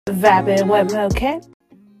Vibing with okay.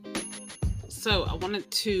 So I wanted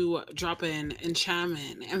to drop in and chime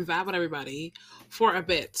in and vibe with everybody for a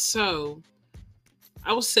bit. So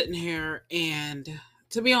I was sitting here and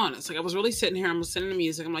to be honest, like I was really sitting here, I'm listening to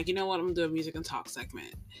music. I'm like, you know what? I'm gonna do a music and talk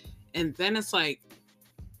segment. And then it's like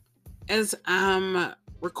as I'm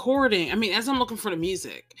recording, as I'm looking for the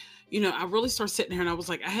music, I really start sitting here and I was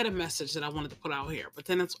like, I had a message that I wanted to put out here, but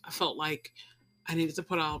then I felt like I needed to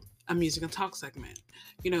put out a music and talk segment.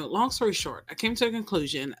 Long story short, I came to the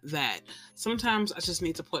conclusion that sometimes I just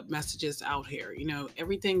need to put messages out here.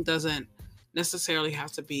 Everything doesn't necessarily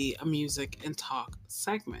have to be a music and talk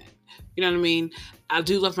segment. You know what I mean? I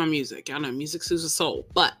do love my music. I know music soothes the soul,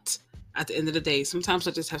 but at the end of the day, sometimes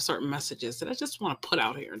I just have certain messages that I just want to put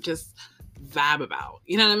out here and just vibe about.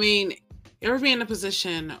 You know what I mean? You ever be in a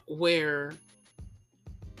position where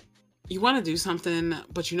you want to do something,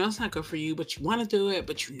 but you know it's not good for you, but you want to do it,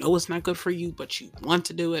 but you know it's not good for you, but you want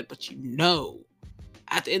to do it, but you know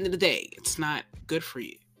at the end of the day, it's not good for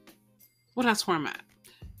you. Well, that's where I'm at,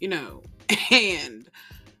 and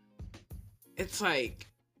it's like,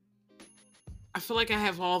 I feel like I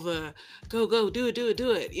have all the go, do it,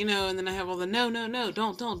 and then I have all the no,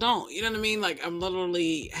 don't. You know what I mean? Like I'm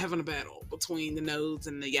literally having a battle between the no's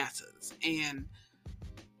and the yeses. And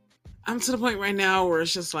I'm to the point right now where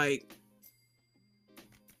it's just like,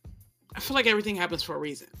 I feel like everything happens for a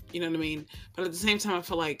reason. You know what I mean? But at the same time, I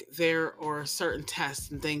feel like there are certain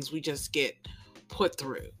tests and things we just get put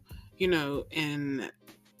through, and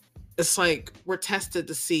it's like we're tested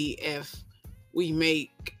to see if we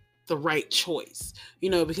make the right choice,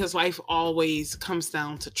 because life always comes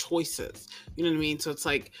down to choices. You know what I mean? So it's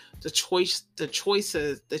like the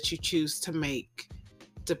choices that you choose to make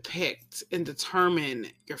depict and determine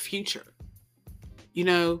your future.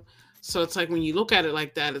 So it's like when you look at it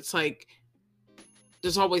like that, it's like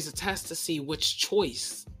there's always a test to see which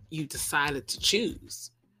choice you decided to choose.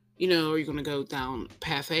 Are you going to go down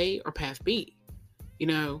path A or path B?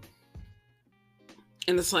 And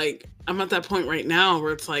it's like, I'm at that point right now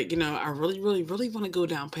where it's like, I really, really, really want to go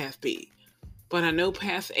down path B. But I know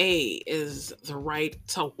path A is the right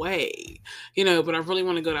way, but I really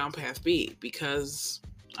want to go down path B because,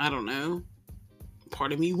 I don't know,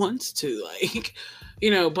 part of me wants to,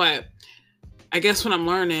 but I guess what I'm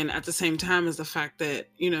learning at the same time is the fact that,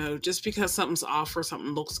 just because something's off or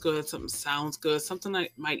something looks good, something sounds good, something that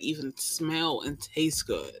might even smell and taste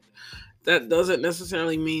good, that doesn't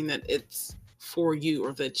necessarily mean that it's for you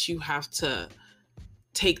or that you have to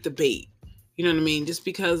take the bait. You know what I mean? Just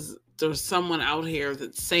because there's someone out here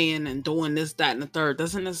that's saying and doing this, that, and the third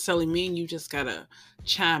doesn't necessarily mean you just gotta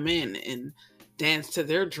chime in and dance to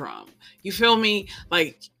their drum. You feel me?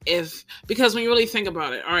 Because when you really think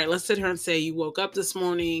about it, all right, let's sit here and say you woke up this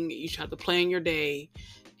morning, you tried to plan your day,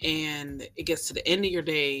 and it gets to the end of your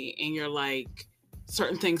day, and you're like,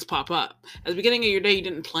 certain things pop up. At the beginning of your day, you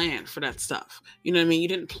didn't plan for that stuff. You know what I mean? You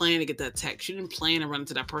didn't plan to get that text. You didn't plan to run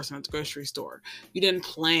into that person at the grocery store. You didn't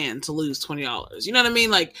plan to lose $20. You know what I mean?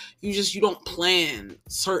 Like you don't plan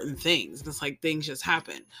certain things. It's like things just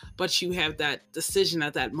happen. But you have that decision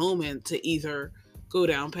at that moment to either go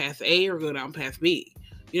down path A or go down path B.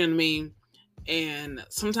 You know what I mean? And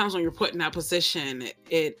sometimes when you're put in that position,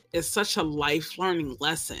 it is such a life learning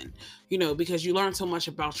lesson, because you learn so much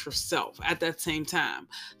about yourself at that same time.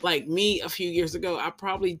 Like me a few years ago, I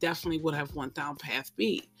probably definitely would have went down path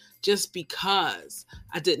B just because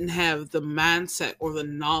I didn't have the mindset or the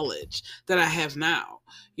knowledge that I have now,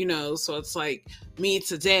 so it's like me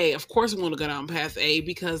today, of course I'm going to go down path A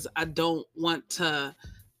because I don't want to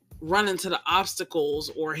run into the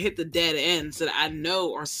obstacles or hit the dead ends that I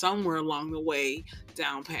know are somewhere along the way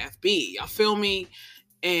down path B. Y'all feel me?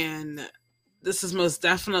 And this is most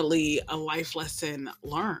definitely a life lesson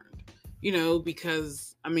learned,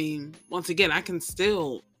 because once again, I can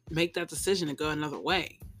still make that decision to go another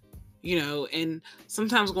way, and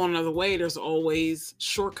sometimes going another way, there's always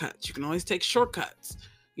shortcuts. You can always take shortcuts.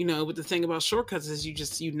 But the thing about shortcuts is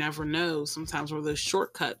you never know sometimes where those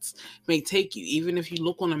shortcuts may take you. Even if you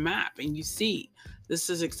look on a map and you see this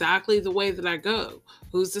is exactly the way that I go,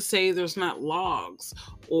 who's to say there's not logs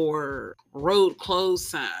or road closed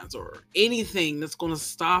signs or anything that's going to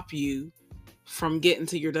stop you from getting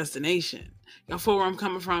to your destination? Y'all feel where I'm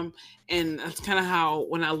coming from? And that's kind of how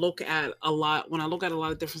when I look at a lot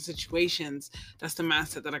of different situations, that's the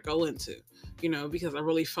mindset that I go into, because I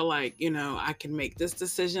really feel like, I can make this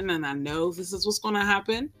decision and I know this is what's going to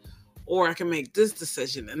happen, or I can make this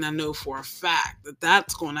decision and I know for a fact that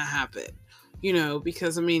that's going to happen,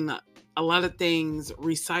 because a lot of things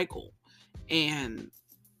recycle. And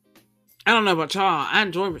I don't know about y'all, I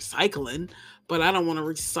enjoy recycling, but I don't want to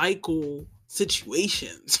recycle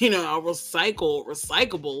situations. I'll recycle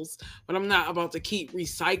recyclables, but I'm not about to keep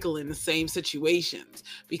recycling the same situations,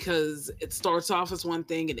 because it starts off as one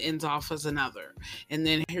thing, it ends off as another. And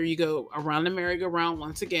then here you go around the merry-go-round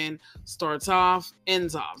once again, starts off,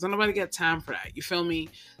 ends off. So nobody got time for that. You feel me?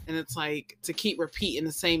 And it's like, to keep repeating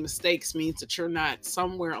the same mistakes means that you're not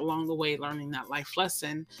somewhere along the way learning that life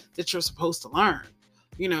lesson that you're supposed to learn.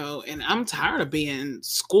 And I'm tired of being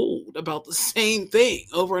schooled about the same thing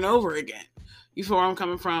over and over again. You feel where I'm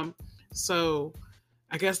coming from? So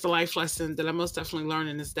I guess the life lesson that I'm most definitely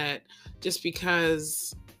learning is that just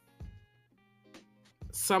because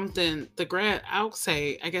I'll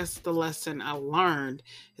say, I guess the lesson I learned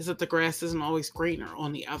is that the grass isn't always greener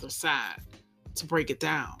on the other side, to break it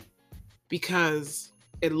down, because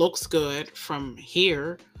it looks good from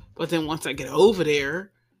here, but then once I get over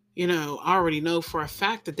there, I already know for a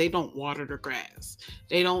fact that they don't water their grass.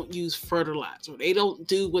 They don't use fertilizer. They don't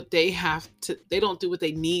do what they don't do what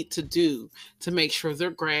they need to do to make sure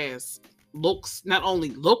their grass not only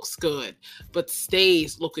looks good, but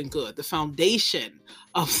stays looking good. The foundation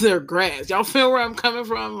of their grass. Y'all feel where I'm coming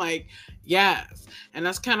from? Like, yes. And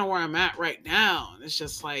that's kind of where I'm at right now. And it's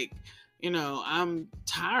just like, I'm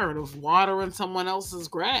tired of watering someone else's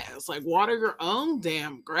grass. Like, water your own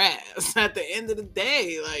damn grass at the end of the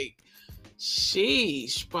day. Like,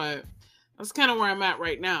 sheesh. But that's kind of where I'm at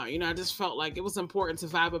right now. I just felt like it was important to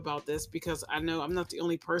vibe about this, because I know I'm not the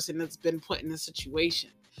only person that's been put in this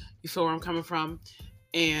situation. You feel where I'm coming from?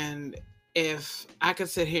 And if I could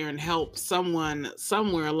sit here and help someone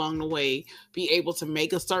somewhere along the way be able to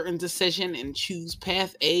make a certain decision and choose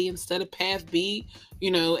path A instead of path B,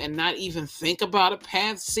 and not even think about a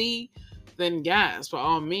path C, then yes, by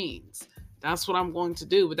all means, that's what I'm going to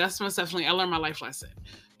do. But that's most definitely, I learned my life lesson,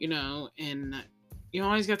 and you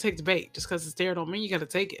always got to take the bait. Just because it's there don't mean you got to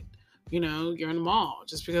take it. You're in the mall.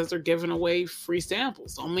 Just because they're giving away free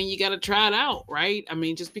samples don't mean you got to try it out, right? I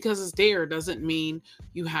mean, just because it's there doesn't mean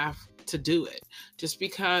you have to do it. Just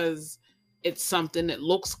because it's something that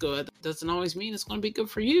looks good doesn't always mean it's going to be good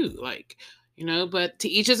for you. Like, but to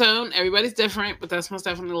each his own. Everybody's different, but that's most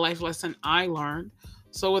definitely the life lesson I learned.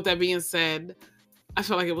 So with that being said, I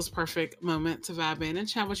feel like it was a perfect moment to vibe in and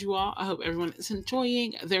chat with you all. I hope everyone is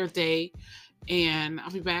enjoying their day, and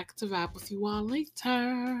I'll be back to vibe with you all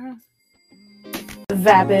later.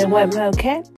 Vibing with Mo K.